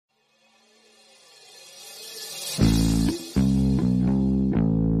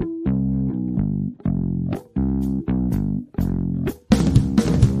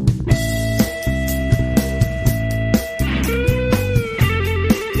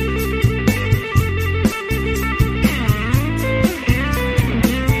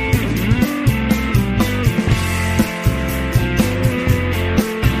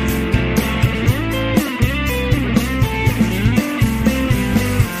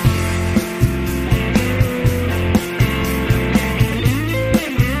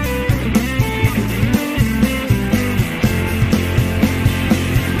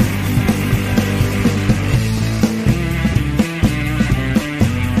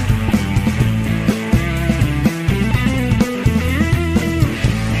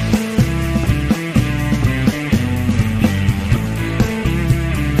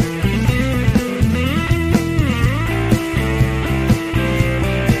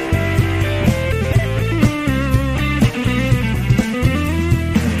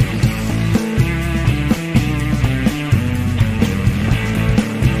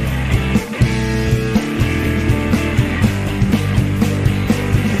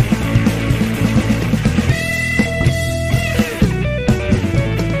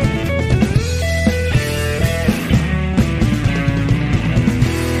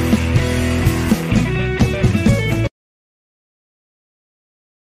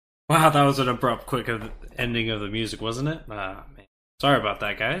Wow, that was an abrupt, quick ending of the music, wasn't it? Man. Sorry about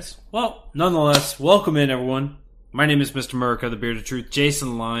that, guys. Well, nonetheless, welcome in, everyone. My name is Mr. Murica, the Bearded Truth,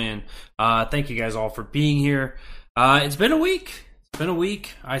 Jason Lyon. Thank you guys all for being here. It's been a week.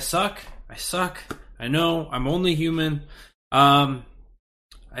 I suck. I know. I'm only human. I've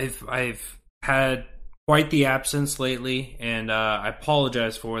had quite the absence lately, and I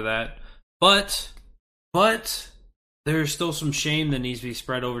apologize for that. But there's still some shame that needs to be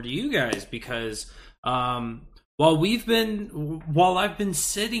spread over to you guys because while I've been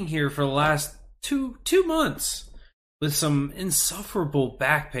sitting here for the last two months with some insufferable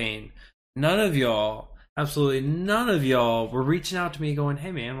back pain, absolutely none of y'all were reaching out to me going,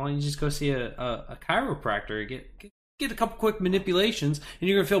 "Hey man, why don't you just go see a chiropractor, get a couple quick manipulations, and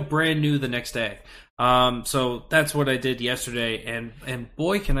you're gonna feel brand new the next day." So that's what I did yesterday, and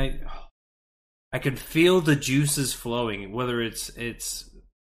boy, can I could feel the juices flowing, whether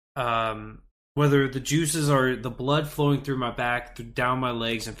whether the juices are the blood flowing through my back, down my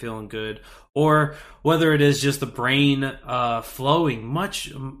legs and feeling good, or whether it is just the brain flowing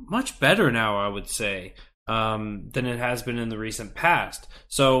much better now, I would say, than it has been in the recent past.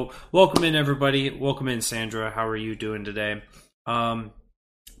 So welcome in, everybody. Welcome in, Sandra. How are you doing today?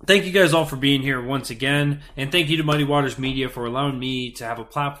 Thank you guys all for being here once again, and thank you to Muddy Waters Media for allowing me to have a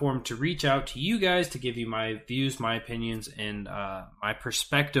platform to reach out to you guys to give you my views, my opinions, and my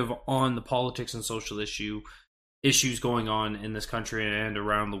perspective on the politics and social issues going on in this country and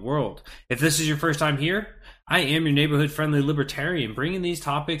around the world. If this is your first time here, I am your neighborhood-friendly libertarian, bringing these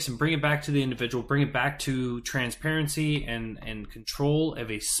topics and bring it back to the individual, bring it back to transparency and control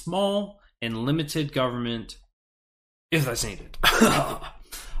of a small and limited government, if that's needed.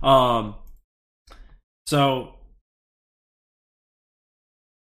 So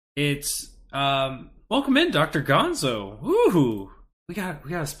it's welcome in, Dr. Gonzo. Woohoo! We got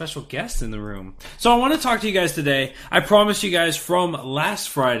a special guest in the room. So I want to talk to you guys today. I promised you guys from last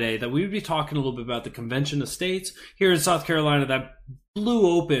Friday that we would be talking a little bit about the Convention of States here in South Carolina that blew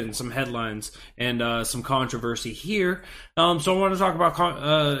open some headlines and some controversy here. So I want to talk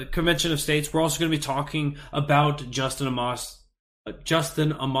about Convention of States. We're also going to be talking about Justin Amash.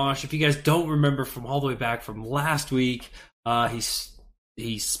 If you guys don't remember from all the way back from last week,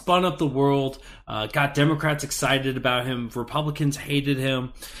 he spun up the world, got Democrats excited about him, Republicans hated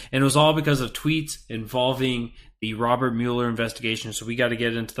him, and it was all because of tweets involving the Robert Mueller investigation. So we got to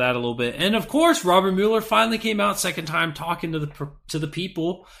get into that a little bit. And of course, Robert Mueller finally came out second time talking to the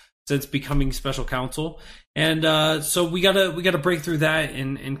people since becoming special counsel. And so we gotta break through that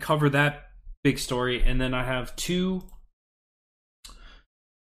and cover that big story. And then I have two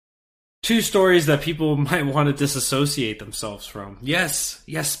stories that people might want to disassociate themselves from. Yes,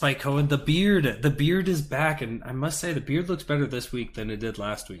 Spike Cohen, the beard is back, and I must say the beard looks better this week than it did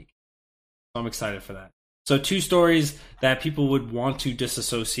last week. So I'm excited for that. So two stories that people would want to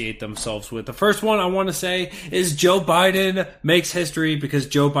disassociate themselves with. The first one I want to say is Joe Biden makes history because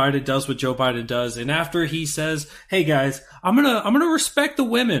Joe Biden does what Joe Biden does. And after he says, "Hey guys, I'm gonna respect the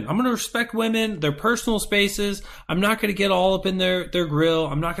women. I'm gonna respect women, their personal spaces. I'm not gonna get all up in their grill.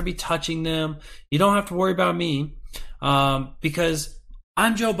 I'm not gonna be touching them. You don't have to worry about me because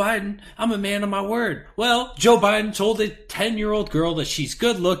I'm Joe Biden. I'm a man of my word." Well, Joe Biden told a 10-year-old girl that she's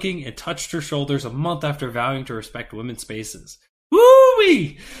good looking and touched her shoulders a month after vowing to respect women's spaces.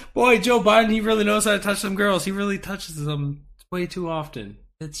 Woo-wee! Boy, Joe Biden, he really knows how to touch some girls. He really touches them way too often.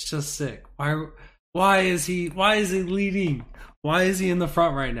 It's just sick. Why is he leading? Why is he in the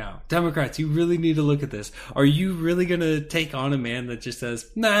front right now? Democrats, you really need to look at this. Are you really going to take on a man that just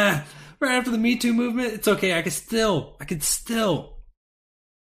says, "Nah, right after the Me Too movement, it's okay. I could still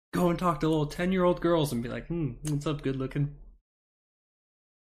go and talk to little 10-year-old girls and be like, what's up, good looking?"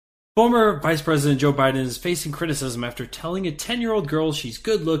 Former Vice President Joe Biden is facing criticism after telling a 10-year-old girl she's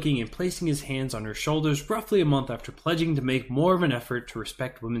good looking and placing his hands on her shoulders roughly a month after pledging to make more of an effort to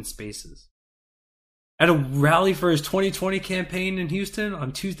respect women's spaces. At a rally for his 2020 campaign in Houston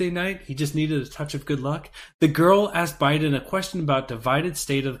on Tuesday night, he just needed a touch of good luck. The girl asked Biden a question about divided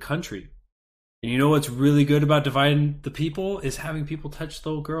state of the country. And you know what's really good about dividing the people is having people touch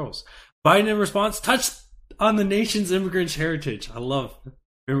little girls. Biden, in response, touched on the nation's immigrant heritage. I love,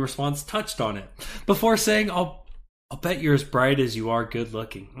 in response, touched on it. Before saying, I'll bet you're as bright as you are good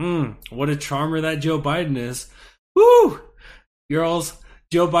looking. What a charmer that Joe Biden is. Woo! Girls,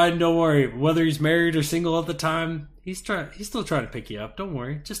 Joe Biden, don't worry. Whether he's married or single at the time, he's still trying to pick you up. Don't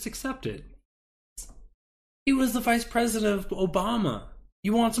worry. Just accept it. He was the vice president of Obama.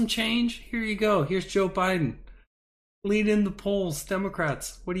 You want some change? Here you go. Here's Joe Biden. Lead in the polls,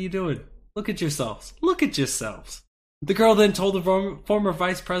 Democrats. What are you doing? Look at yourselves. The girl then told the former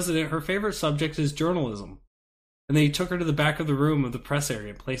vice president her favorite subject is journalism. And then he took her to the back of the room of the press area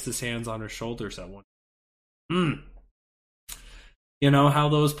and placed his hands on her shoulders at one. You know how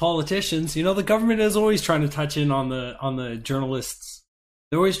those politicians, the government is always trying to touch in on the journalists.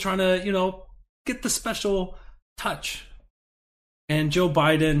 They're always trying to, get the special touch. And Joe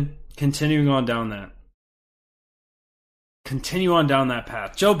Biden continuing on down that. Continue on down that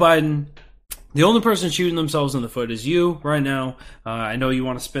path. Joe Biden, the only person shooting themselves in the foot is you right now. I know you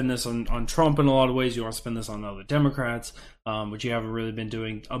want to spin this on Trump in a lot of ways. You want to spin this on other Democrats, which you haven't really been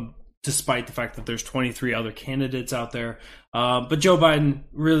doing, despite the fact that there's 23 other candidates out there. But Joe Biden,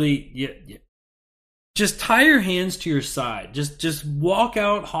 really, just tie your hands to your side. Just walk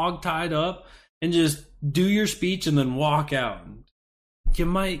out hog-tied up and just do your speech and then walk out. You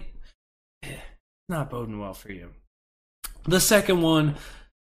might not boding well for you. The second one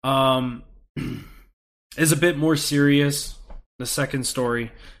is a bit more serious, the second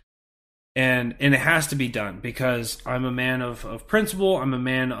story. And it has to be done because I'm a man of principle. I'm a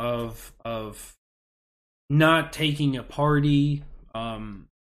man of not taking a party.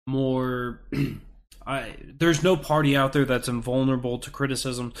 There's no party out there that's invulnerable to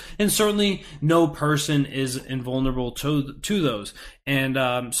criticism, and certainly no person is invulnerable to those.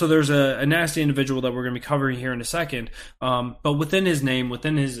 And so there's a nasty individual that we're going to be covering here in a second. But within his name,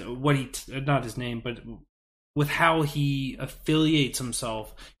 within his not his name, but with how he affiliates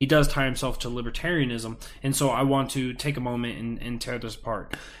himself, he does tie himself to libertarianism. And so I want to take a moment and tear this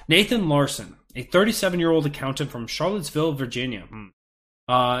apart. Nathan Larson, a 37-year-old accountant from Charlottesville, Virginia,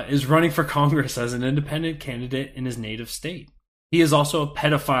 is running for Congress as an independent candidate in his native state. He is also a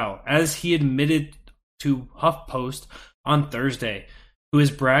pedophile, as he admitted to HuffPost on Thursday, who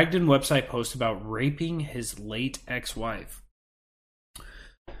has bragged in website posts about raping his late ex-wife.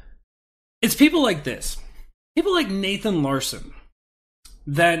 It's people like this, people like Nathan Larson,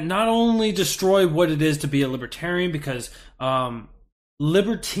 that not only destroy what it is to be a libertarian, because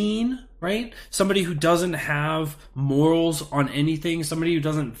libertine, right? Somebody who doesn't have morals on anything, somebody who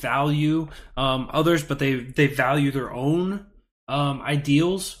doesn't value others, but they value their own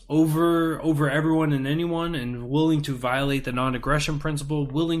ideals over everyone and anyone, and willing to violate the non-aggression principle,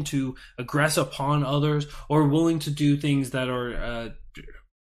 willing to aggress upon others, or willing to do things that are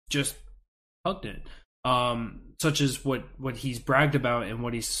just repugnant, such as what he's bragged about and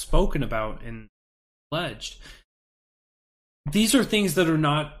what he's spoken about and alleged. These are things that are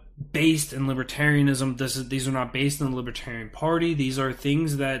not based in libertarianism. These are not based in the Libertarian Party. These are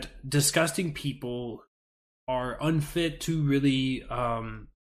things that disgusting people are unfit to really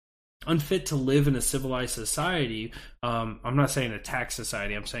unfit to live in a civilized society. I'm not saying a tax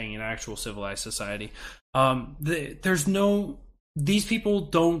society. I'm saying an actual civilized society. These people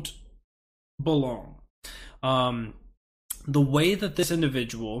don't belong. The way that this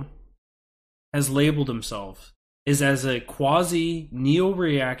individual has labeled himself is as a quasi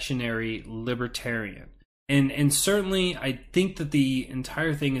neo-reactionary libertarian. And certainly I think that the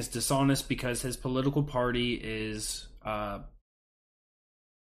entire thing is dishonest because his political party is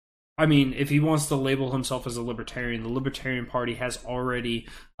if he wants to label himself as a libertarian, the Libertarian Party has already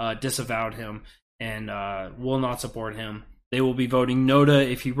disavowed him and will not support him. They will be voting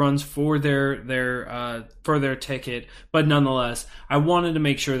NOTA if he runs for their ticket. But nonetheless, I wanted to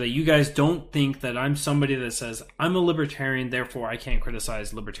make sure that you guys don't think that I'm somebody that says I'm a libertarian, therefore I can't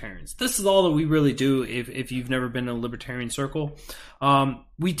criticize libertarians. This is all that we really do. If you've never been in a libertarian circle,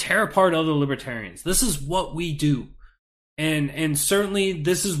 we tear apart other libertarians. This is what we do. And certainly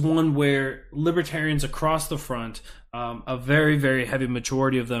this is one where libertarians across the front, a very, very heavy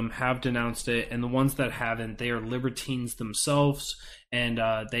majority of them have denounced it, and the ones that haven't, they are libertines themselves, and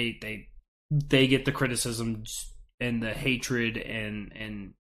they get the criticism and the hatred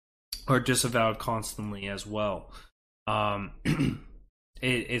and are disavowed constantly as well.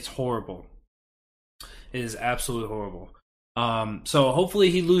 It's horrible. It is absolutely horrible. So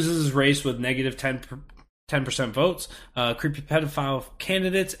hopefully he loses his race with negative 10% votes. Creepy pedophile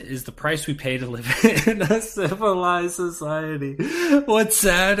candidates is the price we pay to live in a civilized society. What's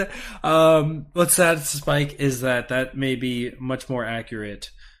sad, Spike, is that may be much more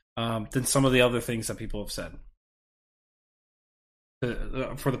accurate than some of the other things that people have said.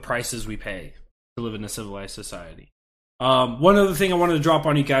 For the prices we pay to live in a civilized society. One other thing I wanted to drop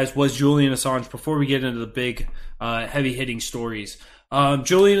on you guys was Julian Assange before we get into the big heavy-hitting stories.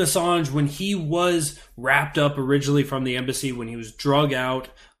 Julian Assange, when he was wrapped up originally from the embassy, when he was drug out,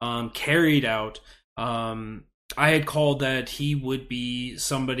 carried out, I had called that he would be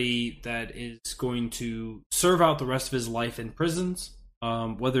somebody that is going to serve out the rest of his life in prisons,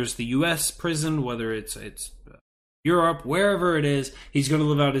 whether it's the U.S. prison, whether it's Europe, wherever it is. He's going to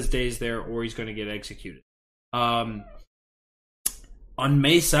live out his days there, or he's going to get executed. On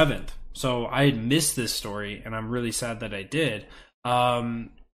May 7th, so I had missed this story, and I'm really sad that I did. On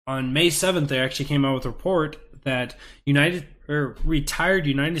May 7th, they actually came out with a report that retired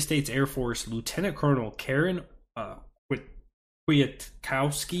United States Air Force Lieutenant Colonel Karen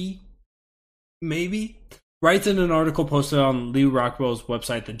Kwiatkowski, maybe, writes in an article posted on Lee Rockwell's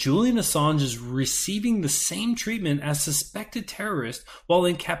website that Julian Assange is receiving the same treatment as suspected terrorists while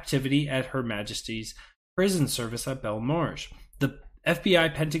in captivity at Her Majesty's prison service at Belmarsh. The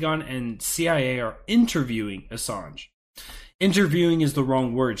FBI, Pentagon, and CIA are interviewing Assange. Interviewing is the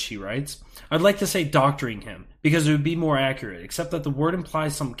wrong word, she writes. I'd like to say doctoring him, because it would be more accurate, except that the word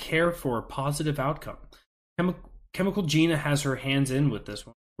implies some care for a positive outcome. Chemical Gina has her hands in with this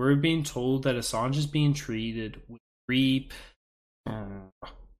one. We're being told that Assange is being treated with three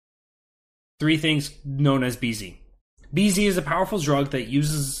things known as BZ. BZ is a powerful drug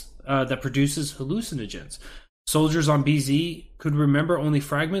that produces hallucinogens. Soldiers on BZ could remember only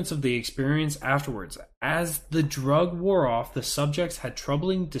fragments of the experience afterwards. As the drug wore off, the subjects had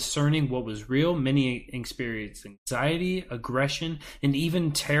trouble discerning what was real. Many experienced anxiety, aggression, and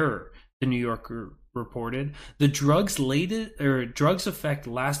even terror, the New Yorker reported. The drug's effect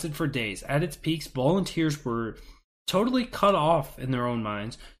lasted for days. At its peaks, volunteers were totally cut off in their own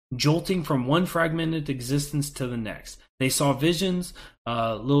minds, jolting from one fragmented existence to the next. They saw visions,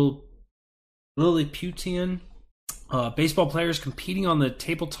 Lilliputian, baseball players competing on the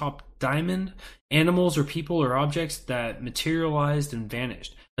tabletop diamond, animals or people or objects that materialized and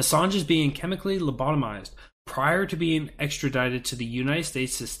vanished. Assange is being chemically lobotomized prior to being extradited to the United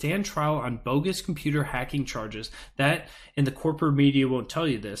States to stand trial on bogus computer hacking charges that, and the corporate media won't tell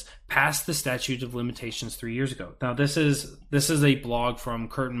you this, passed the statute of limitations 3 years ago. Now, this is a blog from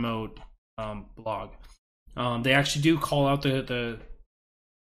Curtain Mode blog. They actually do call out the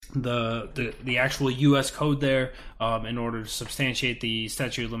actual U.S. code there in order to substantiate the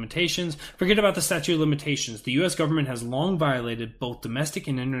statute of limitations. Forget about the statute of limitations. The U.S. government has long violated both domestic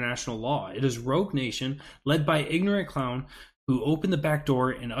and international law. It is a rogue nation led by ignorant clown who opened the back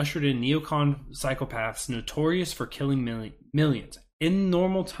door and ushered in neocon psychopaths notorious for killing millions. In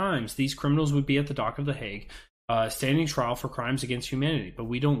normal times, these criminals would be at the dock of The Hague, standing trial for crimes against humanity, but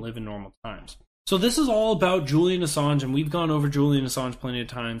we don't live in normal times. So this is all about Julian Assange, and we've gone over Julian Assange plenty of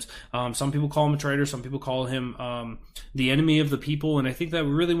times. Some people call him a traitor, some people call him the enemy of the people, and I think that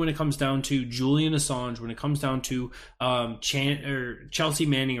really when it comes down to Julian Assange, when it comes down to Chelsea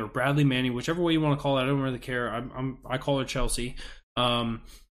Manning or Bradley Manning, whichever way you want to call it, I don't really care. I call her Chelsea,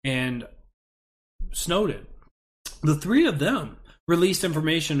 and Snowden. The three of them released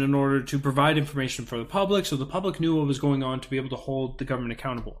information in order to provide information for the public, so the public knew what was going on to be able to hold the government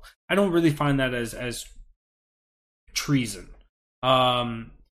accountable. I don't really find that as treason.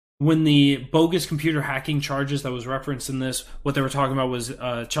 When the bogus computer hacking charges that was referenced in this, what they were talking about was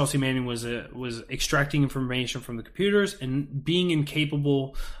Chelsea Manning was extracting information from the computers and being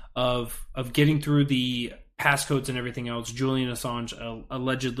incapable of getting through the passcodes and everything else. Julian Assange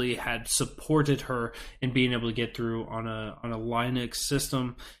allegedly had supported her in being able to get through on a Linux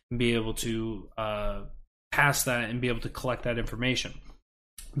system and be able to pass that and be able to collect that information.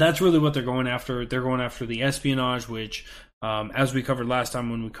 That's really what they're going after. They're going after the espionage, which, as we covered last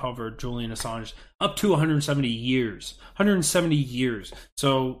time when we covered Julian Assange, up to 170 years. 170 years.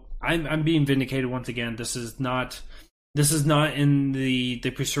 So I'm being vindicated once again. This is not in the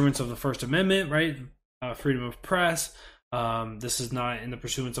pursuance of the First Amendment, right? Freedom of press. This is not in the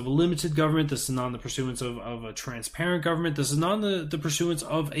pursuance of a limited government. This is not in the pursuance of a transparent government. This is not in the pursuance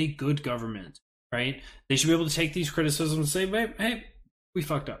of a good government, right? They should be able to take these criticisms and say, hey, we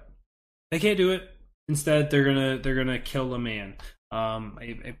fucked up. They can't do it. Instead, they're gonna kill a man,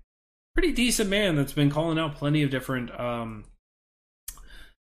 a pretty decent man that's been calling out plenty of the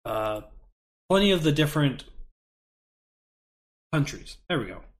different countries. There we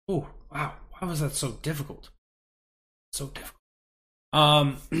go. Oh wow. Why was that so difficult? So difficult.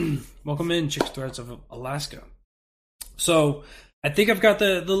 Welcome in, Chicks Threads of Alaska. So I think I've got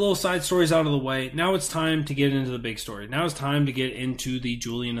the little side stories out of the way. Now it's time to get into the big story. Now it's time to get into the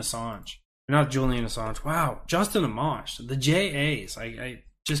Julian Assange. Not Julian Assange. Wow. Justin Amash. The JAs. I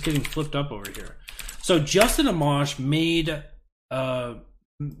just getting flipped up over here. So Justin Amash made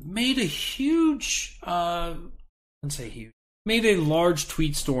a huge, let's say huge, made a large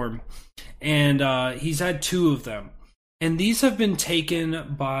tweet storm, and he's had two of them, and these have been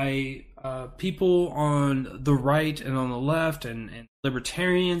taken by people on the right and on the left and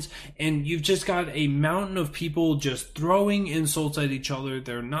libertarians, and you've just got a mountain of people just throwing insults at each other.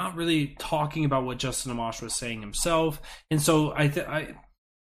 They're not really talking about what Justin Amash was saying himself, and so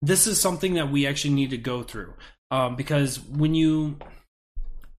this is something that we actually need to go through, because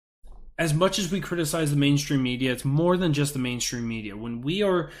as much as we criticize the mainstream media, it's more than just the mainstream media. When we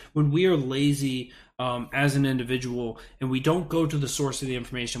are lazy as an individual and we don't go to the source of the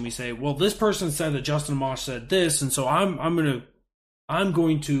information, we say, well, this person said that Justin Amash said this, and so I'm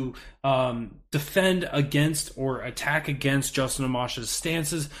going to defend against or attack against Justin Amash's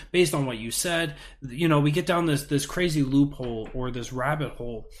stances based on what you said. You know, we get down this crazy loophole or this rabbit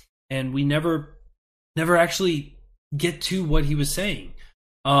hole, and we never actually get to what he was saying.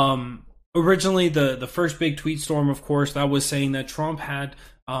 Originally, the first big tweet storm, of course, that was saying that Trump had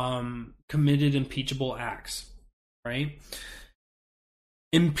committed impeachable acts, right?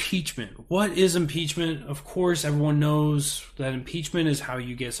 Impeachment. What is impeachment? Of course, everyone knows that impeachment is how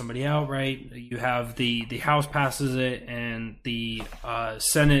you get somebody out, right? You have the House passes it and the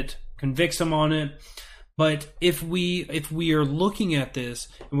Senate convicts them on it. But if we are looking at this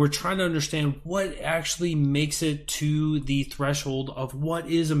and we're trying to understand what actually makes it to the threshold of what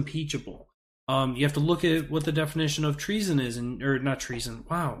is impeachable, you have to look at what the definition of treason is, or not treason.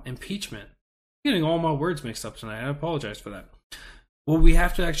 Wow, impeachment. I'm getting all my words mixed up tonight. I apologize for that. Well, we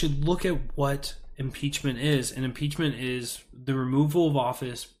have to actually look at what impeachment is, and impeachment is the removal of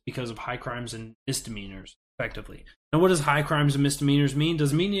office because of high crimes and misdemeanors, effectively. Now, what does high crimes and misdemeanors mean?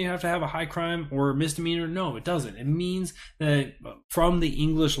 Does it mean you have to have a high crime or a misdemeanor? No, it doesn't. It means that from the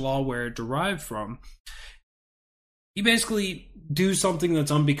English law where it derived from, you basically do something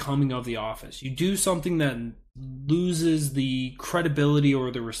that's unbecoming of the office. You do something that loses the credibility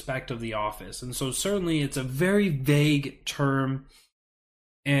or the respect of the office. And so certainly it's a very vague term,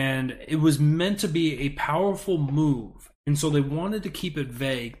 and it was meant to be a powerful move. And so they wanted to keep it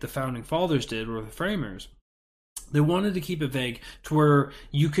vague, the founding fathers did, or the framers. They wanted to keep it vague to where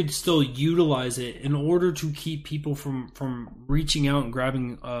you could still utilize it in order to keep people from reaching out and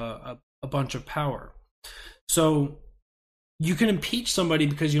grabbing a bunch of power. So you can impeach somebody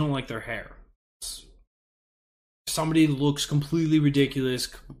because you don't like their hair. Somebody looks completely ridiculous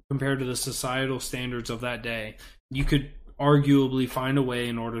compared to the societal standards of that day. You could arguably find a way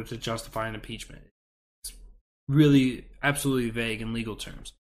in order to justify an impeachment. It's really absolutely vague in legal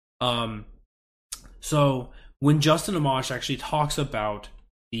terms. So when Justin Amash actually talks about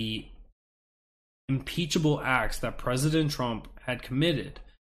the impeachable acts that President Trump had committed,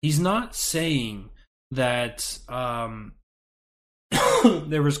 he's not saying that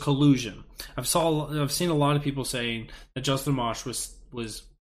there was collusion. I've seen a lot of people saying that Justin Amash was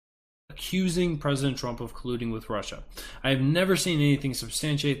accusing President Trump of colluding with Russia. I have never seen anything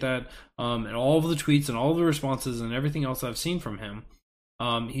substantiate that, and all of the tweets and all of the responses and everything else I've seen from him,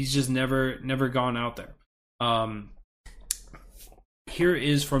 he's just never gone out there. Here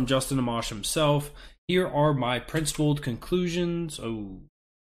is from Justin Amash himself. Here are my principled conclusions. Oh,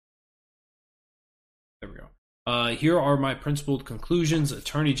 there we go. Here are my principled conclusions.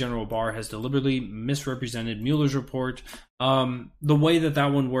 Attorney General Barr has deliberately misrepresented Mueller's report. The way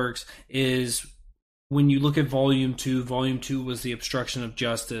that one works is when you look at Volume 2, Volume 2 was the obstruction of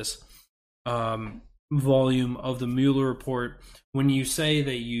justice volume of the Mueller report. When you say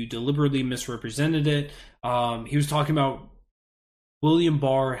that you deliberately misrepresented it, he was talking about William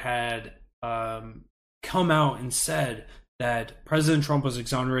Barr had come out and said that President Trump was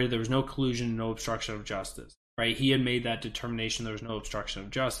exonerated, there was no collusion, no obstruction of justice. Right? He had made that determination there was no obstruction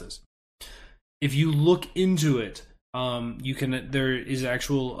of justice. If you look into it, there is a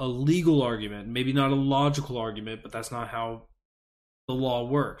legal argument, maybe not a logical argument, but that's not how the law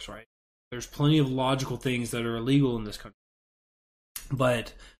works, right? There's plenty of logical things that are illegal in this country.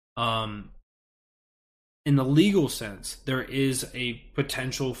 But in the legal sense, there is a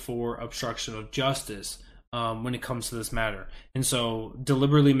potential for obstruction of justice when it comes to this matter. And so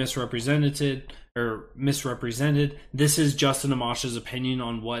deliberately misrepresented. This is Justin Amash's opinion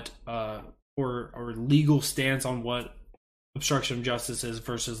on what or legal stance on what obstruction of justice is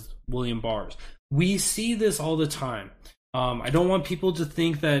versus William Barr's. We see this all the time. I don't want people to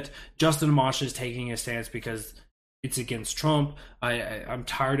think that Justin Amash is taking a stance because it's against Trump. I'm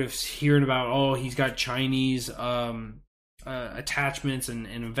tired of hearing about, he's got Chinese attachments and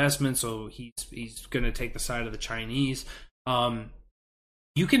investments, so he's going to take the side of the Chinese.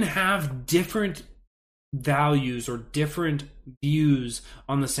 You can have different values or different views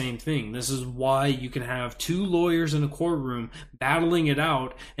on the same thing. This is why you can have two lawyers in a courtroom battling it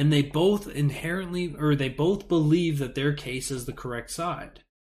out, and they both believe that their case is the correct side.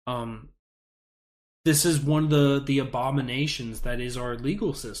 this is one of the abominations that is our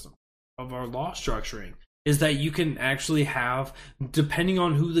legal system, of our law structuring, is that you can actually have, depending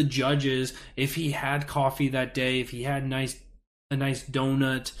on who the judge is, if he had coffee that day, if he had a nice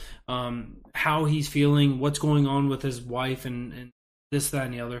donut, how he's feeling, what's going on with his wife, and this, that,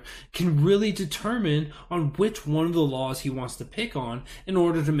 and the other, can really determine on which one of the laws he wants to pick on in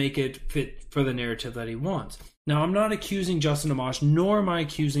order to make it fit for the narrative that he wants. Now, I'm not accusing Justin Amash, nor am I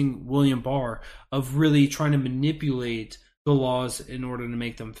accusing William Barr of really trying to manipulate the laws in order to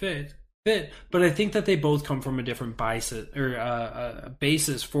make them fit, but I think that they both come from a different basis, or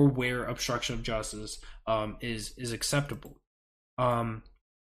basis for where obstruction of justice is acceptable.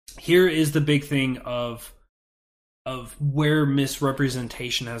 Here is the big thing of where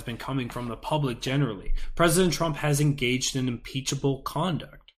misrepresentation has been coming from the public generally. President Trump has engaged in impeachable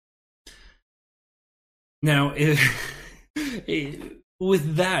conduct. Now,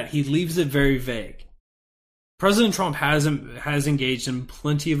 with that, he leaves it very vague. President Trump has engaged in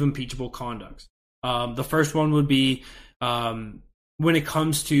plenty of impeachable conducts. The first one would be when it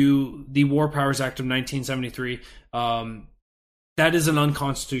comes to the War Powers Act of 1973. That is an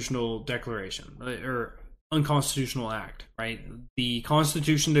unconstitutional declaration, or unconstitutional act, right? The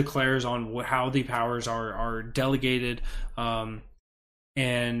Constitution declares on how the powers are delegated,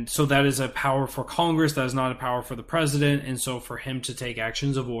 and so that is a power for Congress. That is not a power for the president, and so for him to take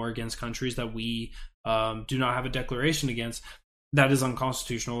actions of war against countries that we do not have a declaration against, that is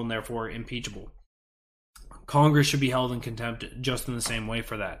unconstitutional and therefore impeachable. Congress should be held in contempt just in the same way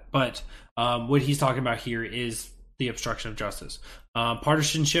for that. But what he's talking about here is the obstruction of justice.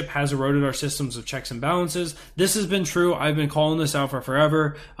 Partisanship has eroded our systems of checks and balances. This has been true. I've been calling this out for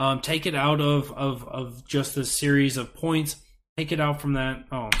forever. Take it out of just this series of points. Take it out from that.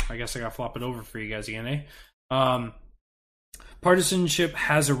 Oh, I guess I got to flop it over for you guys again, eh? Partisanship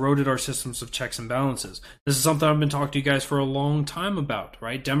has eroded our systems of checks and balances. This is something I've been talking to you guys for a long time about,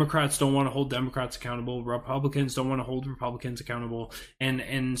 right? Democrats don't want to hold Democrats accountable. Republicans don't want to hold Republicans accountable.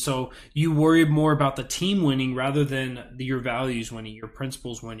 And so you worry more about the team winning rather than your values winning, your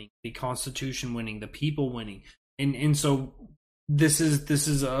principles winning, the Constitution winning, the people winning. And so this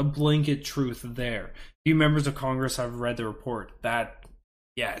is a blanket truth there. Few members of Congress have read the report. That,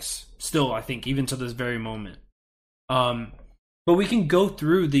 yes, still, I think, even to this very moment. But we can go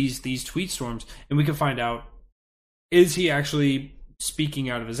through these tweet storms and we can find out, is he actually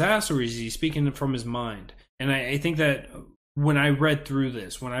speaking out of his ass or is he speaking from his mind? And I think that when I read through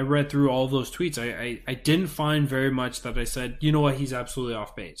this, when I read through all those tweets, I didn't find very much that I said, you know what, he's absolutely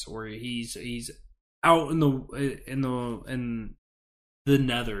off base, or he's out in the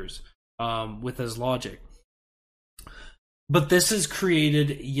nethers with his logic. But this has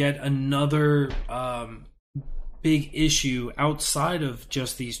created yet another big issue outside of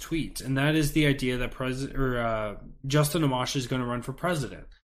just these tweets, and that is the idea that Justin Amash is going to run for president.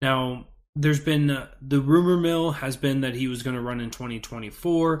 Now, there's been the rumor mill has been that he was going to run in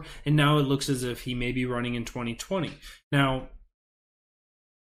 2024, and now it looks as if he may be running in 2020. Now,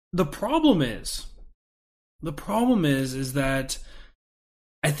 the problem is that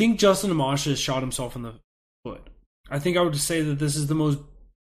I think Justin Amash has shot himself in the foot. I think I would say that this is the most,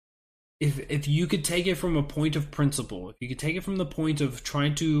 if you could take it from a point of principle, if you could take it from the point of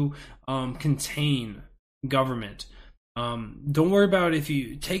trying to contain government, don't worry about if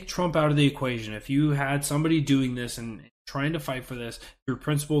you take Trump out of the equation. If you had somebody doing this and trying to fight for this through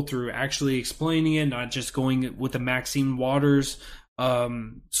principle, through actually explaining it, not just going with the Maxine Waters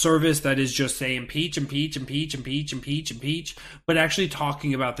service that is just say impeach, but actually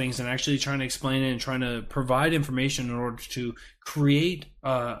talking about things and actually trying to explain it and trying to provide information in order to create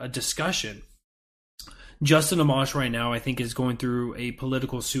a discussion. Justin Amash right now, I think, is going through a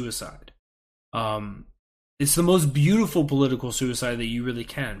political suicide. It's the most beautiful political suicide that you really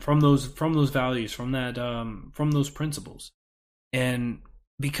can, from those values, from those principles, and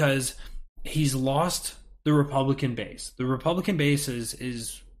because he's lost the Republican base. The Republican base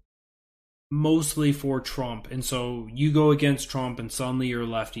is mostly for Trump, and so you go against Trump and suddenly you're a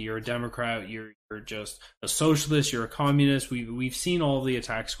lefty, you're a Democrat, you're just a socialist, you're a communist. We've seen all the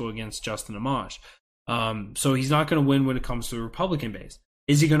attacks go against Justin Amash. So he's not going to win when it comes to the Republican base.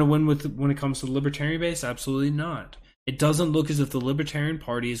 Is he going to win when it comes to the Libertarian base? Absolutely not. It doesn't look as if the Libertarian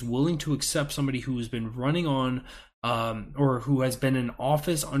Party is willing to accept somebody who has been running on or who has been in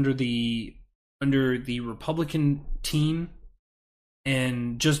office under the Republican team,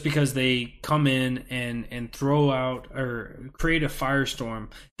 and just because they come in and throw out or create a firestorm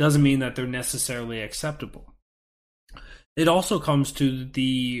doesn't mean that they're necessarily acceptable. It also comes to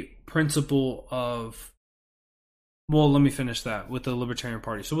the principle of, well, let me finish that with the Libertarian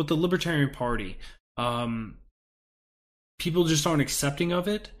Party. So with the Libertarian Party, people just aren't accepting of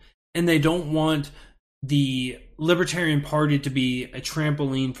it, and they don't want the Libertarian Party to be a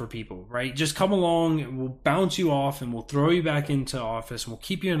trampoline for people, right? Just come along and we'll bounce you off and we'll throw you back into office and we'll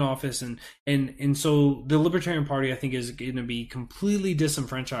keep you in office. And so the Libertarian Party, I think, is going to be completely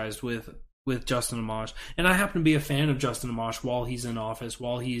disenfranchised with Justin Amash. And I happen to be a fan of Justin Amash while he's in office,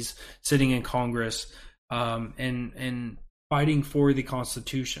 while he's sitting in Congress, and fighting for the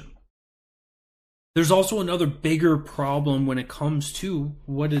Constitution. There's also another bigger problem when it comes to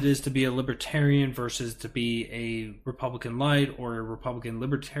what it is to be a libertarian versus to be a Republican light or a Republican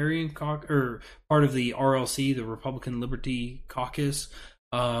Libertarian or part of the RLC, the Republican Liberty Caucus,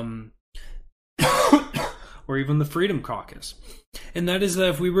 or even the Freedom Caucus. And that is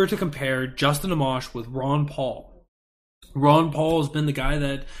that if we were to compare Justin Amash with Ron Paul, Ron Paul has been the guy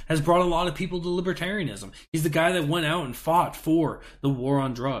that has brought a lot of people to libertarianism. He's the guy that went out and fought for the war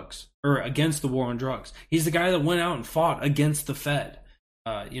on drugs, or against the war on drugs. He's the guy that went out and fought against the Fed,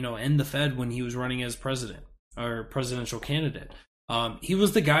 end the Fed when he was running as president or presidential candidate. He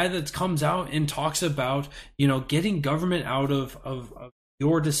was the guy that comes out and talks about, getting government out of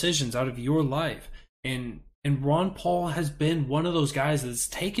your decisions, out of your life. And Ron Paul has been one of those guys that's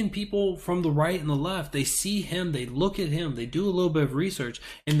taken people from the right and the left. They see him, they look at him, they do a little bit of research,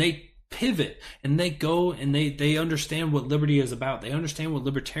 and they pivot, and they go and they understand what liberty is about. They understand what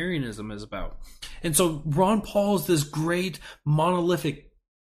libertarianism is about. And so Ron Paul is this great monolithic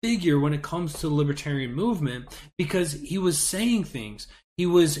figure when it comes to the libertarian movement, because he was saying things. He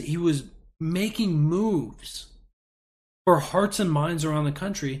was making moves for hearts and minds around the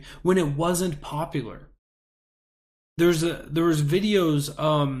country when it wasn't popular. There was videos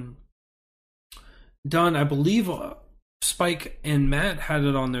done, I believe Spike and Matt had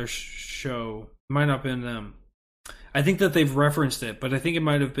it on their show. Might not have been them. I think that they've referenced it, but I think it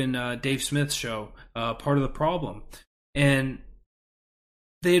might have been Dave Smith's show, Part of the Problem. And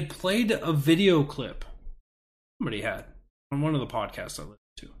they had played a video clip somebody had on one of the podcasts I listen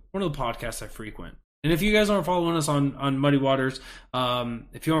to, one of the podcasts I frequent. And if you guys aren't following us on Muddy Waters,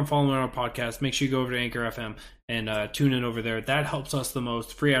 if you aren't following our podcast, make sure you go over to Anchor FM and tune in over there. That helps us the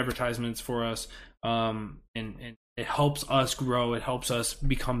most. Free advertisements for us, and it helps us grow. It helps us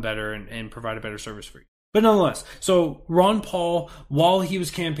become better and provide a better service for you. But nonetheless, so Ron Paul, while he was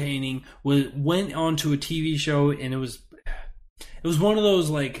campaigning, went onto a TV show, and it was one of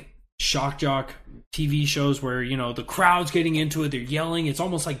those like shock jock TV shows where the crowd's getting into it, they're yelling. It's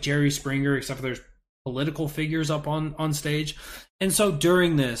almost like Jerry Springer, except for there's political figures up on stage. And so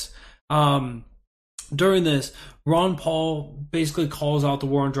during this, Ron Paul basically calls out the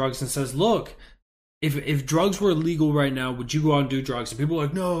war on drugs and says, look, if drugs were illegal right now, would you go out and do drugs? And people were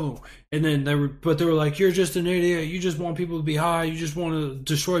like, no. And then they were like, you're just an idiot. You just want people to be high. You just want to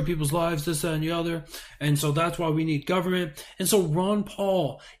destroy people's lives, this, that, and the other. And so that's why we need government. And so Ron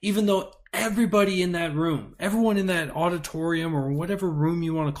Paul, even though everybody in that room, everyone in that auditorium or whatever room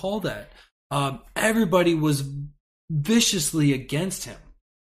you want to call that, everybody was viciously against him.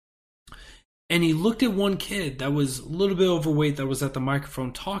 And he looked at one kid that was a little bit overweight that was at the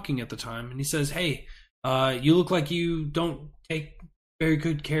microphone talking at the time. And he says, hey, you look like you don't take very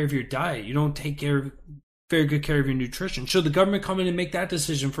good care of your diet. You don't take very good care of your nutrition. Should the government come in and make that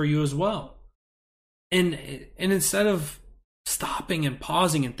decision for you as well? And instead of stopping and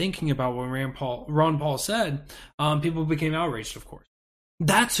pausing and thinking about what Ron Paul said, people became outraged, of course.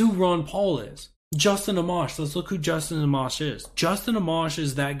 That's who Ron Paul is. Justin Amash. Let's look who Justin Amash is. Justin Amash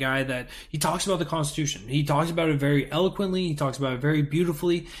is that guy that he talks about the Constitution. He talks about it very eloquently. He talks about it very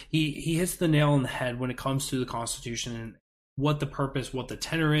beautifully. He hits the nail on the head when it comes to the Constitution and what the purpose, what the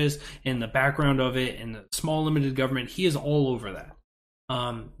tenor is, and the background of it, and the small limited government. He is all over that.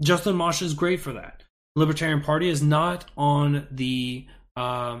 Justin Amash is great for that. Libertarian Party is not on the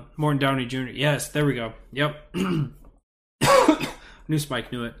Morton Downey Jr. Yes, there we go. Yep. Knew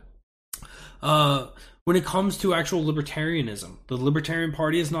Spike knew it. When it comes to actual libertarianism, the Libertarian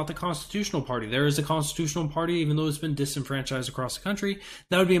Party is not the Constitutional Party. There is a Constitutional Party, even though it's been disenfranchised across the country.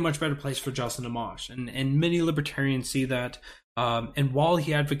 That would be a much better place for Justin Amash. And many libertarians see that. And while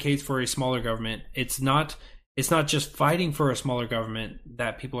he advocates for a smaller government, it's not just fighting for a smaller government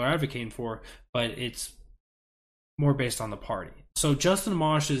that people are advocating for, but it's more based on the party. So Justin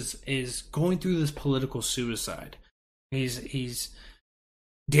Amash is going through this political suicide. He's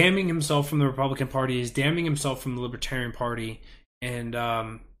damning himself from the Republican Party. He's damning himself from the Libertarian Party. And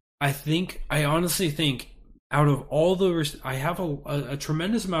I honestly think out of all the, I have a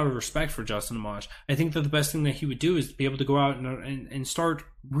tremendous amount of respect for Justin Amash. I think that the best thing that he would do is be able to go out and start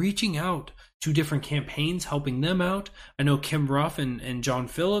reaching out to different campaigns, helping them out. I know Kim Ruff and John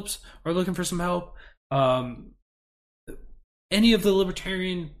Phillips are looking for some help. Any of the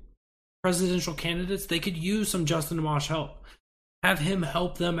libertarian presidential candidates, they could use some Justin Amash help. Have him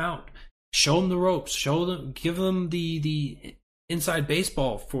help them out. Show them the ropes. Show them, give them the inside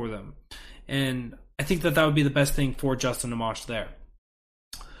baseball for them. And I think that would be the best thing for Justin Amash there.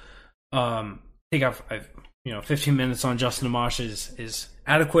 I think I've 15 minutes on Justin Amash is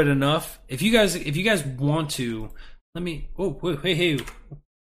adequate enough. If you guys want to, let me. Oh, wait, hey. I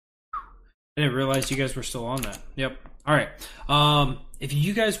didn't realize you guys were still on that. Yep. All right. If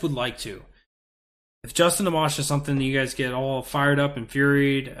you guys would like to, if Justin Amash is something that you guys get all fired up and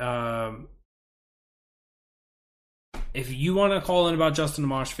infuriated, if you want to call in about Justin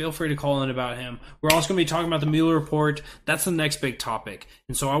Amash, feel free to call in about him. We're also going to be talking about the Mueller report. That's the next big topic,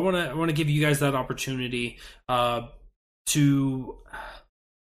 and so I want to give you guys that opportunity to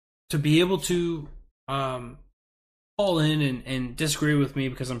be able to call in and disagree with me,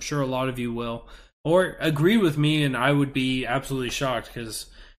 because I'm sure a lot of you will, or agree with me, and I would be absolutely shocked, because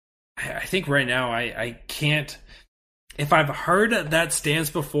I think right now I can't. If I've heard that stance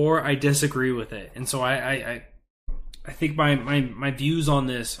before, I disagree with it, and so I think my views on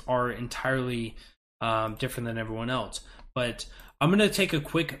this are entirely different than everyone else. But I'm going to take a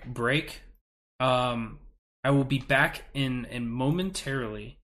quick break. I will be back in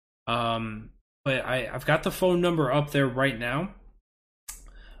momentarily. But I've got the phone number up there right now.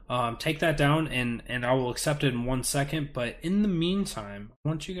 Take that down, and I will accept it in 1 second. But in the meantime, I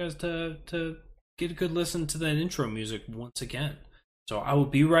want you guys to get a good listen to that intro music once again. So I will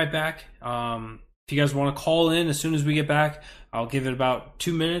be right back. If you guys want to call in as soon as we get back, I'll give it about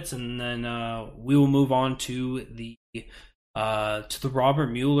 2 minutes, and then we will move on to the Robert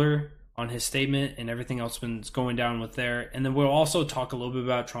Mueller on his statement and everything else that's going down with there. And then we'll also talk a little bit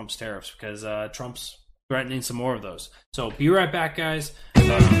about Trump's tariffs, because Trump's threatening some more of those. So be right back, guys.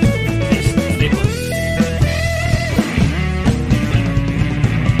 Stay close.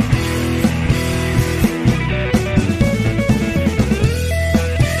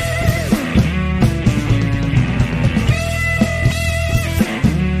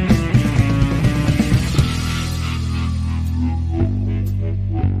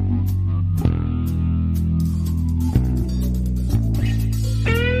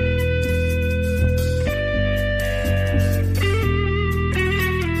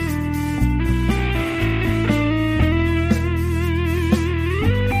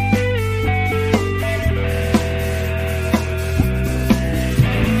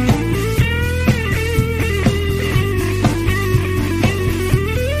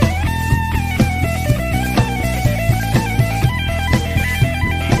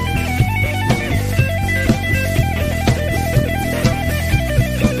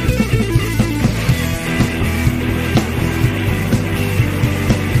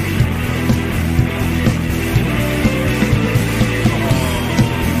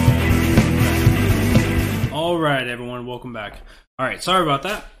 Welcome back. All right, sorry about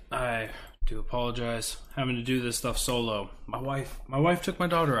that. I do apologize. Having to do this stuff solo. My wife took my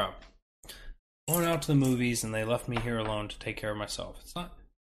daughter out. Going out to the movies, and they left me here alone to take care of myself. It's not.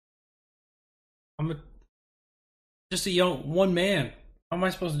 Just a young one man. How am I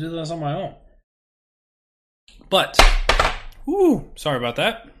supposed to do this on my own? But, sorry about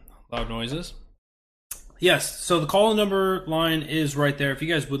that. Loud noises. Yes, so the call number line is right there. If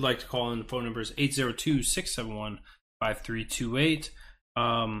you guys would like to call in, the phone number is 802-671-5328.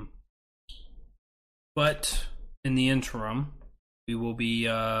 But in the interim, we will be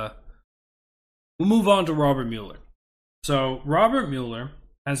we'll move on to Robert Mueller. So Robert Mueller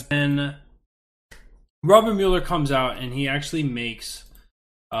comes out, and he actually makes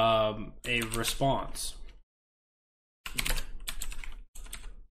a response.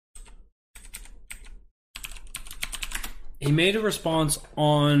 He made a response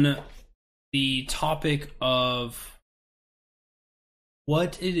on the topic of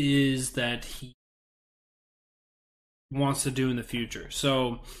what it is that he wants to do in the future.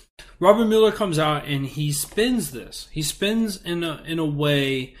 So Robert Mueller comes out and he spins this. He spins in a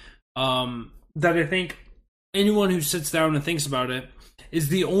way that I think anyone who sits down and thinks about it is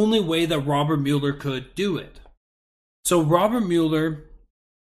the only way that Robert Mueller could do it. So Robert Mueller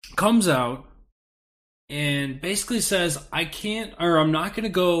comes out and basically says, I'm not going to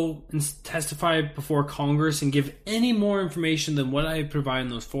go and testify before Congress and give any more information than what I provide in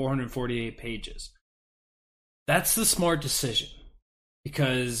those 448 pages. That's the smart decision.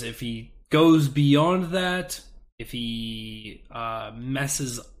 Because if he goes beyond that, if he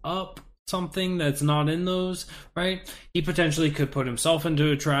messes up something that's not in those, right, he potentially could put himself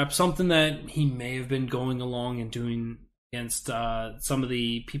into a trap, something that he may have been going along and doing against some of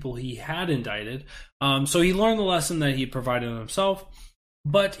the people he had indicted. So he learned the lesson that he provided himself,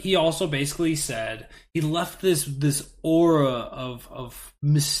 but he also basically said he left this aura of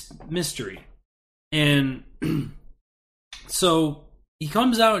mystery. And so he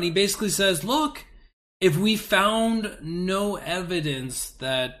comes out and he basically says, look, if we found no evidence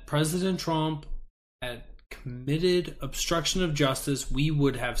that President Trump had committed obstruction of justice, we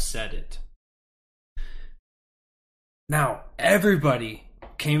would have said it. Now, everybody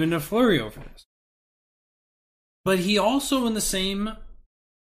came in a flurry over this. But he also, in the same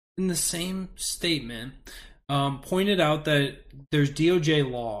statement, pointed out that there's DOJ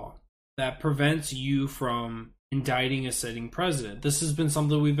law that prevents you from indicting a sitting president. This has been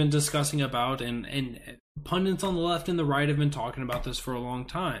something we've been discussing about, and pundits on the left and the right have been talking about this for a long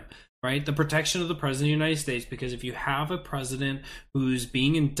time, right? The protection of the president of the United States, because if you have a president who's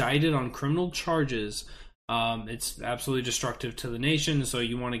being indicted on criminal charges, it's absolutely destructive to the nation. So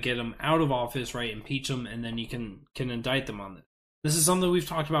you want to get them out of office, right? Impeach them, and then you can indict them on this. This is something we've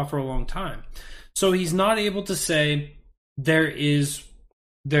talked about for a long time. So he's not able to say there is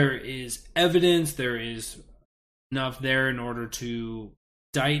evidence, there is enough there in order to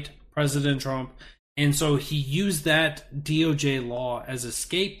indict President Trump. And so he used that DOJ law as a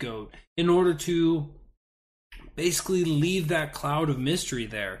scapegoat in order to basically leave that cloud of mystery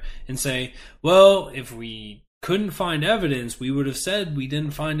there and say, well, if we couldn't find evidence, we would have said we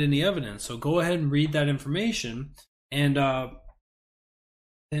didn't find any evidence. So go ahead and read that information, and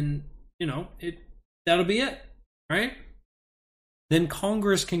then, that'll be it, right? Then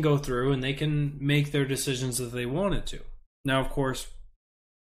Congress can go through and they can make their decisions if they wanted to. Now, of course,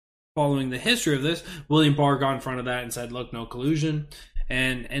 following the history of this, William Barr got in front of that and said, look, no collusion.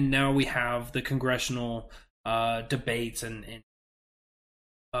 And now we have the congressional debates and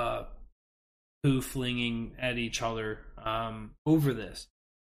poo-flinging at each other over this.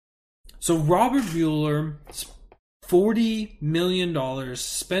 So Robert Mueller, $40 million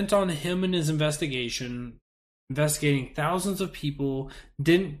spent on him and his investigation, investigating thousands of people,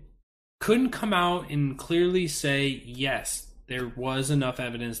 couldn't come out and clearly say, yes, there was enough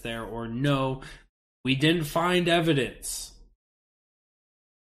evidence there, or no, we didn't find evidence.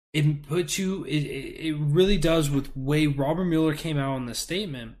 It puts you, it really does, with the way Robert Mueller came out on this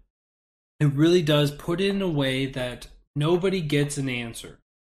statement, it really does put it in a way that nobody gets an answer.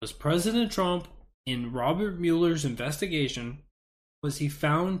 Was President Trump, in Robert Mueller's investigation, was he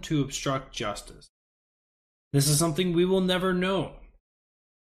found to obstruct justice? This is something we will never know.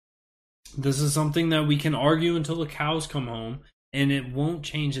 This is something that we can argue until the cows come home, and it won't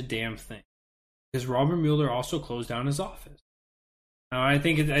change a damn thing. Because Robert Mueller also closed down his office. Now, I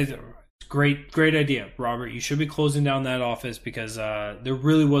think it's a great idea, Robert. You should be closing down that office because there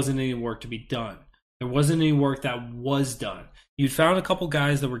really wasn't any work to be done. There wasn't any work that was done. You'd found a couple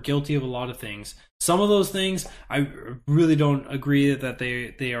guys that were guilty of a lot of things. Some of those things, I really don't agree that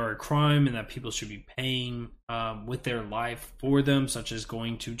they are a crime and that people should be paying with their life for them, such as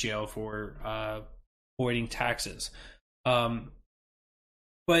going to jail for avoiding taxes.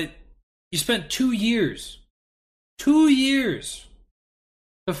 But you spent 2 years to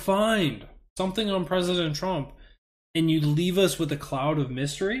find something on President Trump, and you leave us with a cloud of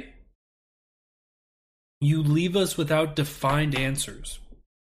mystery? You leave us without defined answers.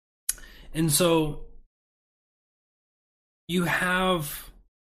 And so you have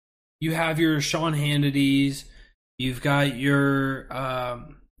your Sean Hannity's, you've got your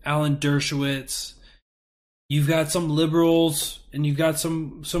Alan Dershowitz, you've got some liberals, and you've got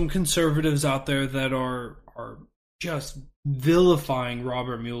some conservatives out there that are just vilifying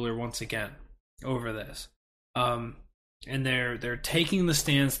Robert Mueller once again over this. And they're taking the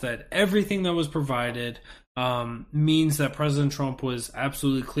stance that everything that was provided means that President Trump was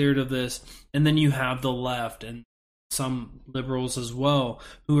absolutely cleared of this. And then you have the left and some liberals as well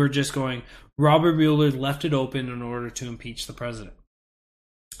who are just going, Robert Mueller left it open in order to impeach the president.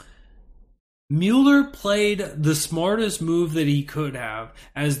 Mueller played the smartest move that he could have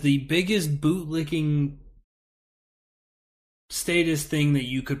as the biggest bootlicking status thing that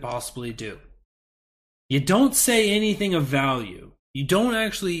you could possibly do. You don't say anything of value. You don't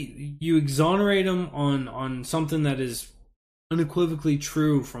actually, you exonerate him on something that is unequivocally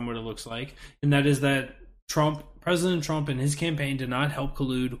true from what it looks like, and that is that President Trump and his campaign did not help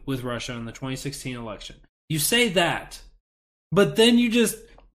collude with Russia in the 2016 election. You say that, but then you just,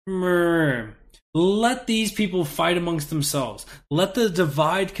 Let these people fight amongst themselves. Let the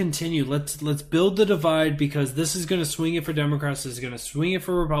divide continue. Let's build the divide, because this is going to swing it for Democrats. This is going to swing it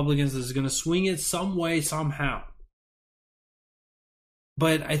for Republicans. This is going to swing it some way, somehow.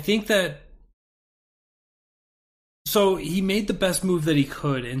 But I think that, so he made the best move that he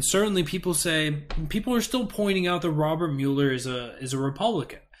could, and certainly people are still pointing out that Robert Mueller is a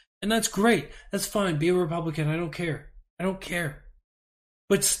Republican, and that's great. That's fine. Be a Republican. I don't care.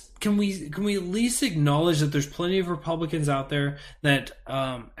 But can we at least acknowledge that there's plenty of Republicans out there that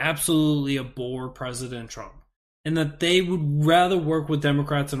absolutely abhor President Trump, and that they would rather work with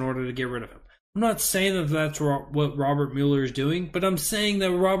Democrats in order to get rid of him? I'm not saying that that's what Robert Mueller is doing, but I'm saying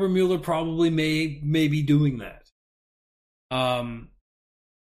that Robert Mueller probably may be doing that.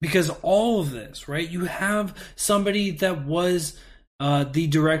 Because all of this, right? You have somebody that was the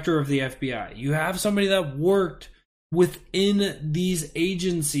director of the FBI. You have somebody that worked within these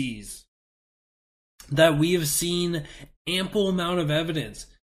agencies that we have seen ample amount of evidence,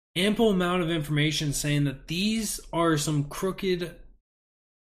 ample amount of information saying that these are some crooked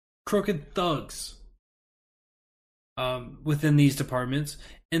thugs within these departments,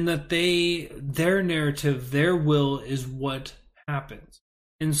 and that their narrative, their will is what happens.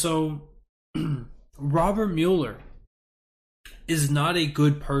 And so Robert Mueller is not a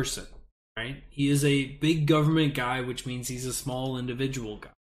good person, right? He is a big government guy, which means he's a small individual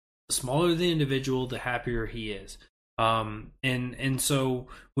guy. The smaller the individual, the happier he is. And so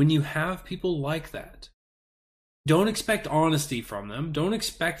when you have people like that, don't expect honesty from them. Don't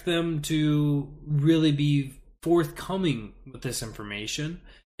expect them to really be forthcoming with this information.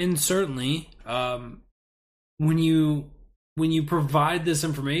 And certainly, when you provide this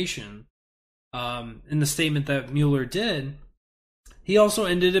information, in the statement that Mueller did, he also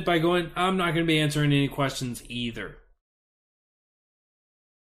ended it by going, "I'm not going to be answering any questions either."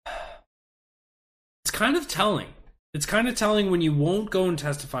 It's kind of telling. It's kind of telling when you won't go and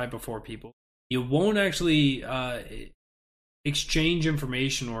testify before people. You won't actually exchange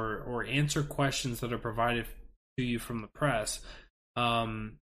information or answer questions that are provided to you from the press.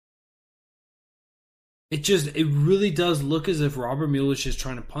 It really does look as if Robert Mueller is just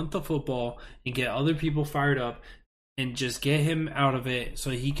trying to punt the football and get other people fired up and just get him out of it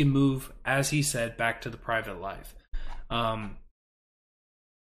so he can move, as he said, back to the private life.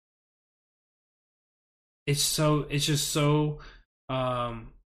 It's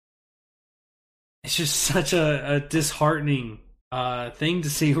just such a disheartening thing to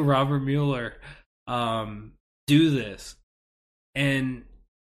see Robert Mueller do this, and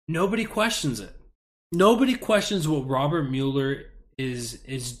nobody questions it. Nobody questions what Robert Mueller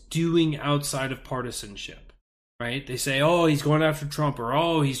is doing outside of partisanship, right? They say, "Oh, he's going after Trump," or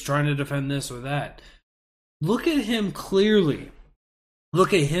 "Oh, he's trying to defend this or that." Look at him clearly.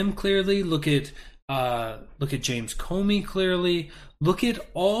 Look at him clearly. Look at James Comey clearly. Look at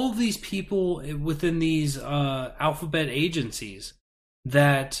all these people within these alphabet agencies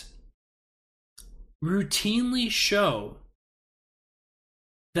that routinely show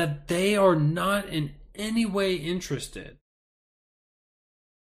that they are not in any way interested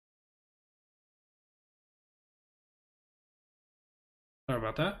Sorry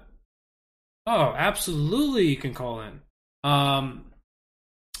about that. Oh, absolutely you can call in.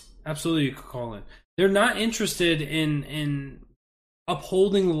 Absolutely you can call in. They're not interested in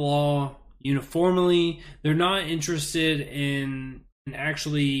upholding the law uniformly. They're not interested in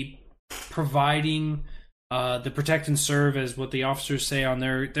actually providing the protect and serve, as what the officers say on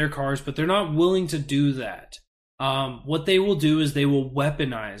their cars, but they're not willing to do that. What they will do is they will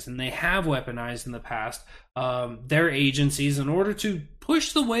weaponize, and they have weaponized in the past, their agencies in order to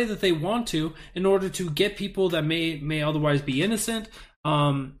push the way that they want to, in order to get people that may otherwise be innocent,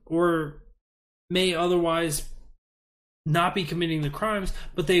 or may otherwise not be committing the crimes,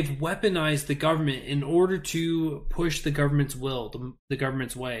 but they've weaponized the government in order to push the government's will, the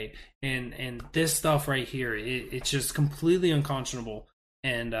government's way. And this stuff right here, it's just completely unconscionable.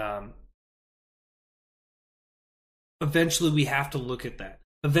 And eventually we have to look at that.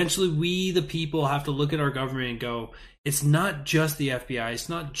 Eventually we, the people, have to look at our government and go, it's not just the FBI, it's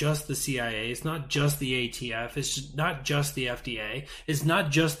not just the CIA, it's not just the ATF, it's not just the FDA, it's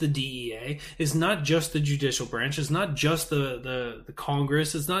not just the DEA, it's not just the judicial branch, it's not just the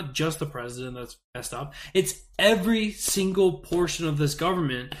Congress, it's not just the president that's messed up. It's every single portion of this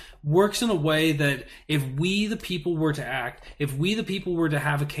government works in a way that if we, the people, were to act, if we, the people, were to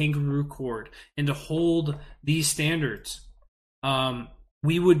have a kangaroo court and to hold these standards,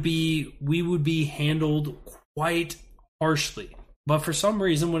 we would be handled quite harshly. But for some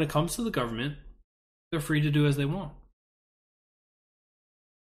reason, when it comes to the government, they're free to do as they want.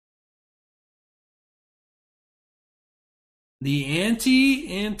 The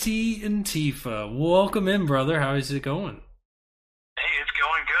anti-Antifa. Welcome in, brother. How is it going? Hey, it's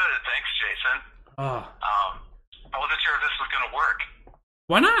going good. Thanks, Jason. Oh, I wasn't sure if this was going to work.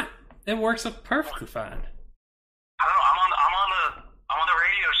 why not? It works up perfectly fine. I don't know. I'm on the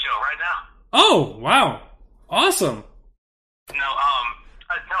radio show right now. Oh, wow. Awesome. No,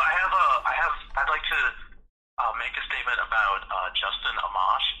 I'd like to make a statement about Justin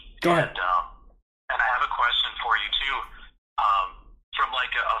Amash. Go ahead. And I have a question for you too. From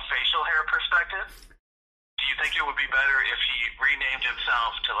like a facial hair perspective, do you think it would be better if he renamed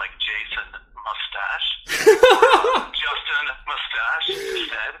himself to like Jason Mustache? Justin Mustache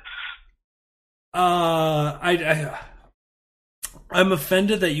instead? I'm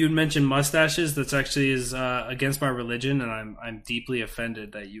offended that you'd mention mustaches. That's actually is against my religion, and I'm deeply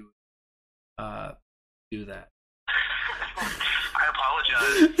offended that you do that. I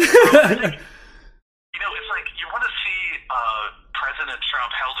apologize. It's like you want to see President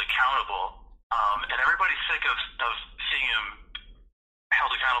Trump held accountable, and everybody's sick of seeing him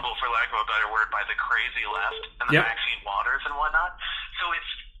held accountable, for lack of a better word, by the crazy left and the vaccine waters and whatnot. So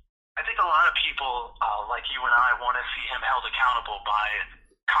I think a lot of people like you and I want to see him held accountable by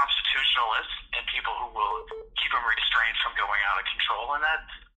constitutionalists and people who will keep him restrained from going out of control in that.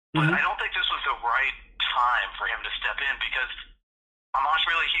 But I don't think this was the right time for him to step in, because Amash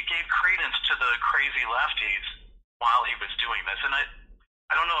he gave credence to the crazy lefties while he was doing this. And I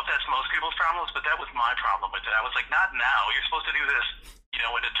don't know if that's most people's problems, but that was my problem with it. I was like, not now. You're supposed to do this,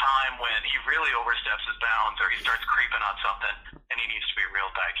 at a time when he really oversteps his bounds or he starts creeping on something and he needs to be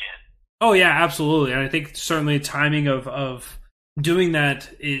reeled back in. Oh yeah, absolutely. And I think certainly timing of doing that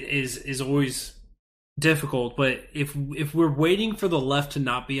is always difficult. But if we're waiting for the left to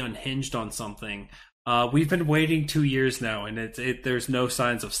not be unhinged on something, we've been waiting 2 years now, and there's no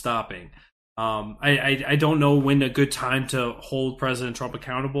signs of stopping. I don't know when a good time to hold President Trump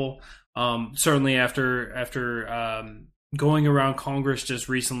accountable. Certainly after going around Congress just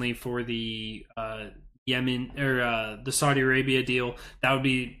recently for the Yemen or the Saudi Arabia deal, that would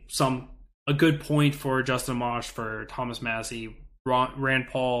be a good point for Justin Amash, for Thomas Massie, Rand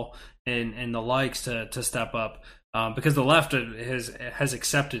Paul, and the likes to step up. Because the left has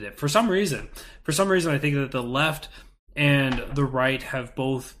accepted it for some reason. For some reason, I think that the left and the right have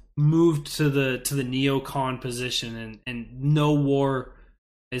both moved to the neocon position, and no war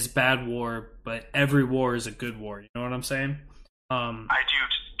is bad war, but every war is a good war. You know what I'm saying? I do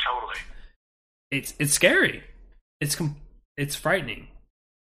totally. It's scary. It's frightening.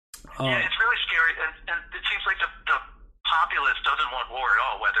 Yeah, it's really scary, and it seems like the populace doesn't want war at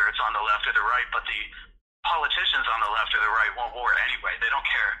all, whether it's on the left or the right, but the politicians on the left or the right want war anyway. They don't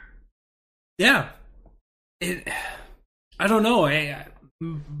care. Yeah. I don't know.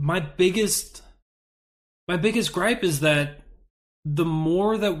 My biggest gripe is that the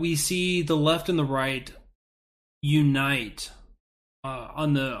more that we see the left and the right unite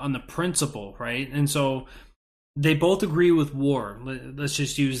on the principle, right? And so they both agree with war. Let's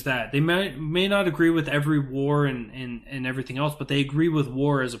just use that. They may not agree with every war and everything else, but they agree with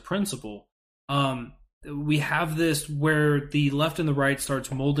war as a principle. We have this where the left and the right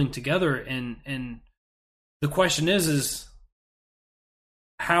starts molding together, and the question is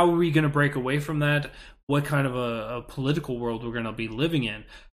how are we going to break away from that? What kind of a political world we're going to be living in?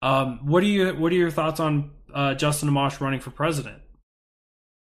 What are your thoughts on Justin Amash running for president?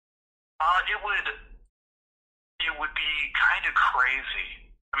 It would be kind of crazy.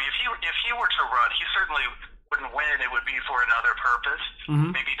 I mean, if he were to run, he certainly wouldn't win. It would be for another purpose,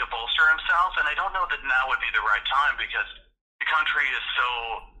 maybe to bolster himself. And I don't know that now would be the right time, because the country is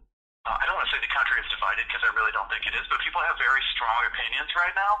so. I don't want to say the country is divided, because I really don't think it is, but people have very strong opinions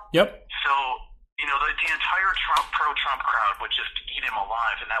right now. Yep. So, the entire pro-Trump crowd would just eat him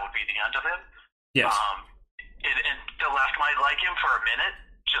alive, and that would be the end of him. Yes. And the left might like him for a minute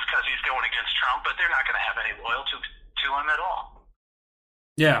just because he's going against Trump, but they're not going to have any loyalty to him at all.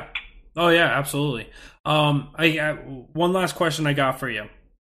 Yeah. Oh, yeah, absolutely. One last question I got for you.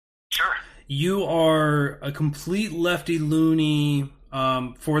 Sure. You are a complete lefty loony.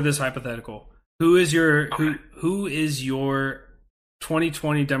 For this hypothetical, who is your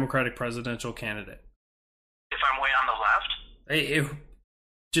 2020 Democratic presidential candidate? If I'm way on the left?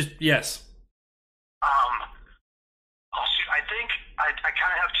 Yes. Oh shoot, I think I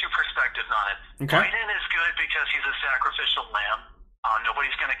kind of have two perspectives on it. Okay. Biden is good because he's a sacrificial lamb.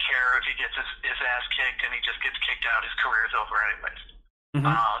 Nobody's going to care if he gets his ass kicked and he just gets kicked out. His career's over anyways.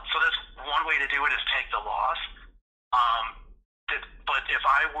 So that's one way to do it, is take the loss. But if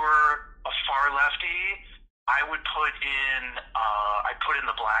I were a far lefty, I would put in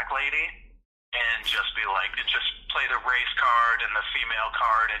the black lady and just be like, just play the race card and the female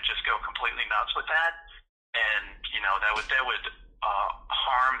card and just go completely nuts with that. And, that would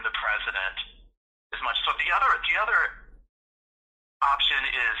harm the president as much. So the other option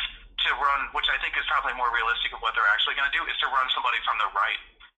is to run, which I think is probably more realistic of what they're actually going to do, is to run somebody from the right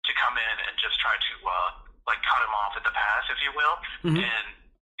to come in and just try to cut him off at the pass, if you will, and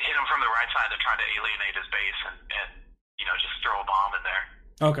hit him from the right side. They're trying to alienate his base and just throw a bomb in there.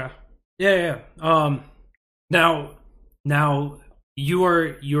 Okay. Yeah. Now you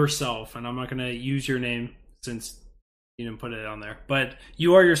are yourself, and I'm not going to use your name since you didn't put it on there, but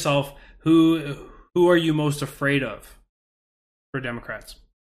you are yourself. Who are you most afraid of for Democrats?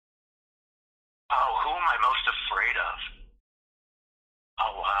 Oh, who am I most afraid of?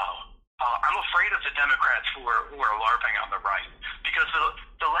 Oh, wow. I'm afraid of the Democrats who are LARPing on the right, because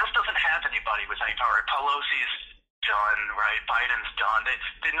the left doesn't have anybody with any power. Pelosi's done, right? Biden's done.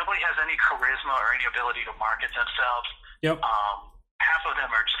 Nobody has any charisma or any ability to market themselves. Yep. Half of them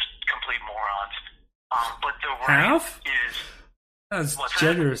are just complete morons. But the right half is... That's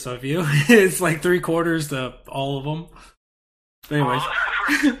generous of you. It's like 3/4 to all of them. Anyways.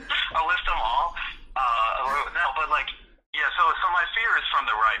 I'll list them all. No, but so my fear is from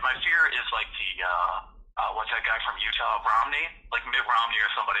the right. My fear is like the, what's that guy from Utah, Romney? Like Mitt Romney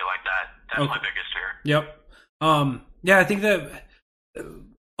or somebody like that. That's my biggest fear. Yep. Yeah, I think that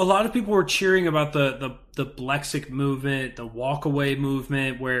a lot of people were cheering about the Blexit movement, the walkaway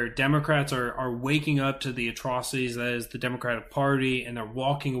movement, where Democrats are waking up to the atrocities that is the Democratic Party, and they're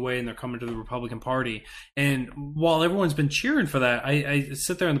walking away and they're coming to the Republican Party. And while everyone's been cheering for that, I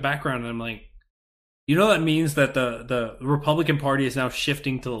sit there in the background and I'm like, that means that the Republican Party is now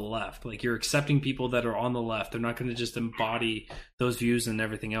shifting to the left. Like, you're accepting people that are on the left. They're not going to just embody those views and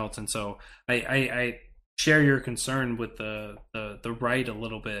everything else. And so I share your concern with the right a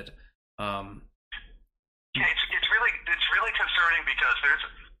little bit. Yeah, it's really concerning, because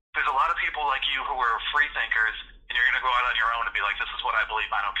there's a lot of people like you who are free thinkers, and you're going to go out on your own and be like, this is what I believe,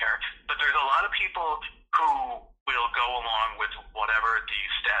 I don't care. But there's a lot of people who will go along with whatever the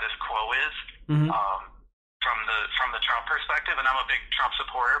status quo is, from the Trump perspective. And I'm a big Trump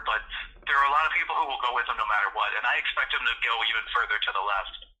supporter, but there are a lot of people who will go with him no matter what. And I expect him to go even further to the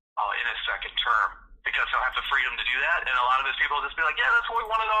left in his second term, because he'll have the freedom to do that. And a lot of his people will just be like, yeah, that's what we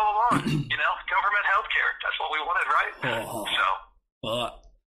wanted all along. Government health care. That's what we wanted, right?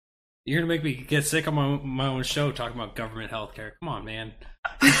 You're going to make me get sick on my own show talking about government health care. Come on, man.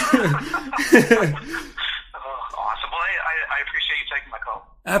 Awesome. Well, I appreciate you taking my call.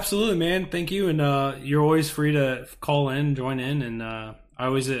 Absolutely, man. Thank you. And you're always free to call in, join in. And I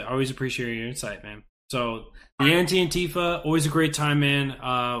always appreciate your insight, man. So the Anti-Antifa, always a great time, man.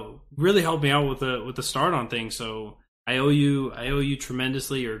 Really helped me out with the start on things. So I owe you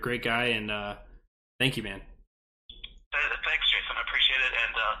tremendously. You're a great guy, and thank you, man. Thanks, Jason. I appreciate it,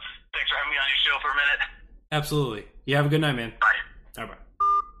 and thanks for having me on your show for a minute. Absolutely. You have a good night, man. Bye. All right.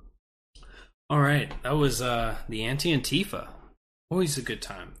 All right. That was the Anti-Antifa. Always a good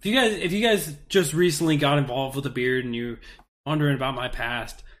time. If you guys just recently got involved with the beard and you're wondering about my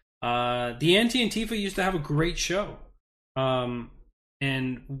past, the Anti-Antifa used to have a great show. And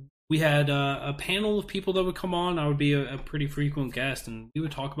we had a panel of people that would come on. I would be a pretty frequent guest, and we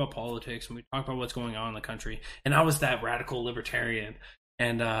would talk about politics, and we'd talk about what's going on in the country. And I was that radical libertarian.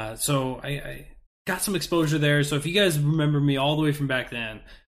 And so I got some exposure there. So if you guys remember me all the way from back then,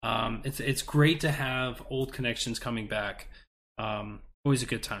 it's great to have old connections coming back. Always a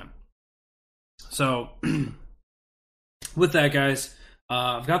good time. So with that, guys,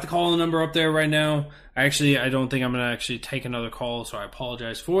 I've got the call number up there right now. I don't think I'm going to take another call, so I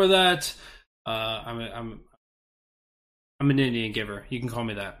apologize for that. I'm an Indian giver. You can call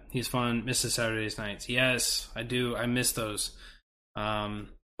me that. He's fun. Misses Saturdays nights. Yes, I do. I miss those.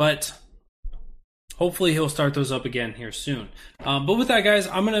 But hopefully he'll start those up again here soon. But with that, guys,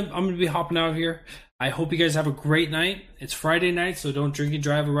 I'm gonna be hopping out of here. I hope you guys have a great night. It's Friday night, so don't drink and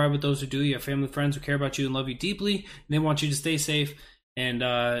drive or ride with those who do. You have family, friends who care about you and love you deeply, and they want you to stay safe and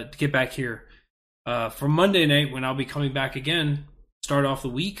to get back here for Monday night, when I'll be coming back again. Start off the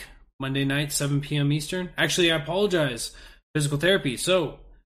week, Monday night, 7 p.m. Eastern. Actually, I apologize. Physical therapy. So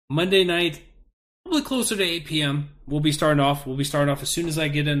Monday night, probably closer to 8 p.m. We'll be starting off as soon as I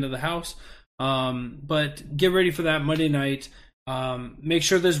get into the house. But get ready for that Monday night. Make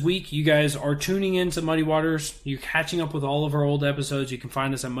sure this week you guys are tuning into Muddy Waters. You're catching up with all of our old episodes. You can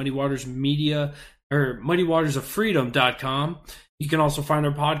find us at Muddy Waters Media or MuddyWatersOfFreedom.com. You can also find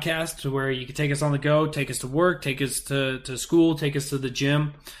our podcast where you can take us on the go, take us to work, take us to school, take us to the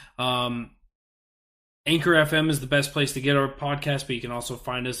gym. Anchor FM is the best place to get our podcast, but you can also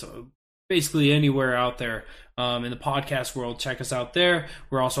find us basically anywhere out there in the podcast world. Check us out there.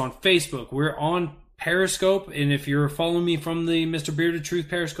 We're also on Facebook. We're on Periscope, and if you're following me from the Mr. Bearded Truth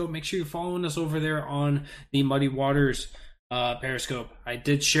Periscope, make sure you're following us over there on the Muddy Waters Periscope. I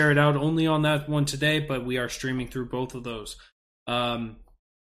did share it out only on that one today, but we are streaming through both of those.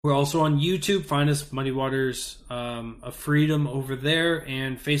 We're also on YouTube. Find us, Muddy Waters of Freedom over there,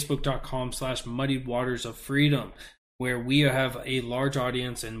 and Facebook.com/Muddy Waters of Freedom, where we have a large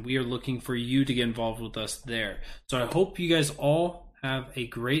audience and we are looking for you to get involved with us there. So I hope you guys all have a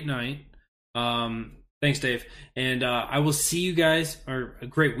great night. Thanks, Dave. And I will see you guys, or a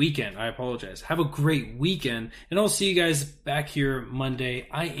great weekend. I apologize. Have a great weekend, and I'll see you guys back here Monday.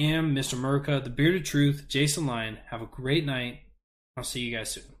 I am Mr. Murica, the Bearded Truth, Jason Lyon. Have a great night. I'll see you guys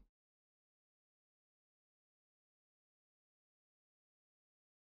soon.